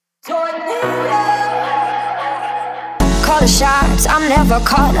the shots, I'm never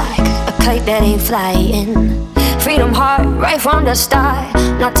caught like a kite that ain't flying. Freedom heart, right from the start,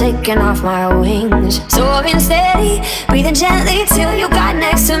 not taking off my wings. Soaring steady, breathing gently till you got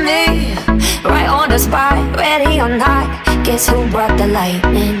next to me. Right on the spot, ready or not, guess who brought the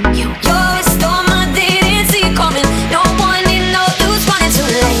lightning? You're a storm I didn't see coming. No one in no loose, running too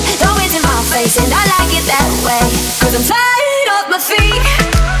late. Don't raise in my face and I like it that way. Cause I'm tired off my feet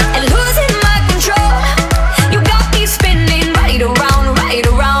and losing my control. You got me spinning right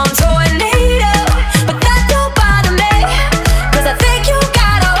around, tornado. But that don't bother me, cause I think you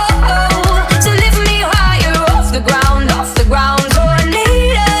got a hold to lift me higher off the ground,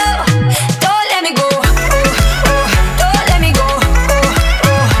 tornado. Don't let me go, don't let me go,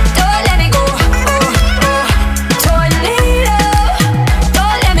 don't let me go, tornado.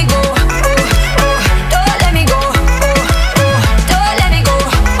 Don't let me go, don't let me go, don't let me go,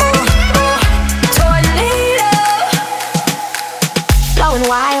 tornado. Blowing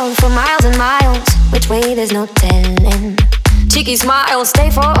wild for miles and miles, which way there's no telling. Cheeky smile, stay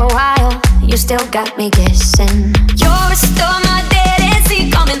for a while, you still got me guessing. You're a storm I didn't see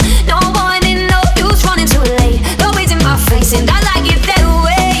coming. No one in no use, running too late. No ways in my face and I like it that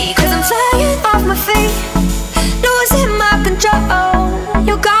way. Cause I'm tired off my feet, losing my control.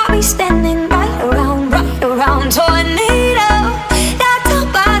 You got me standing right around, tornado. That don't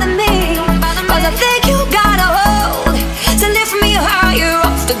bother me, cause I think you got a hold to lift me higher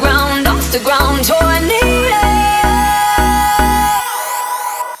off the ground, tornado.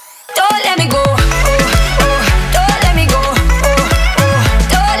 Don't let me go, don't let me go,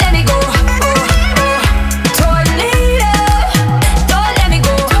 don't let me go, tornado. Don't let me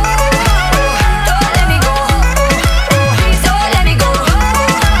go, don't let me go, please don't let me go,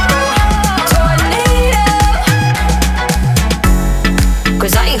 tornado.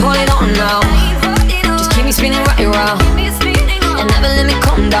 Cause I ain't holding on now, just keep me spinning right around and never let me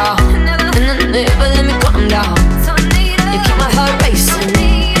calm down, and never let me calm down. You keep my heart racing,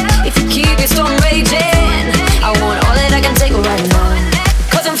 if you keep your storm raging, I want all that I can take right now.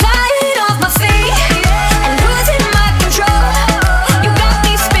 Cause I'm flying off my feet and losing my control. You got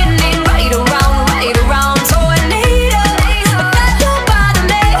me spinning right around, tornado. But that don't bother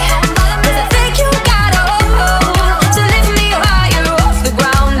me, cause I think you got a hold to lift me higher off the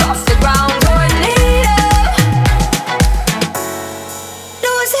ground, tornado.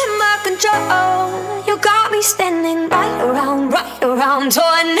 Losing my control, you got me standing right around,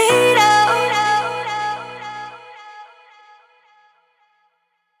 tornado.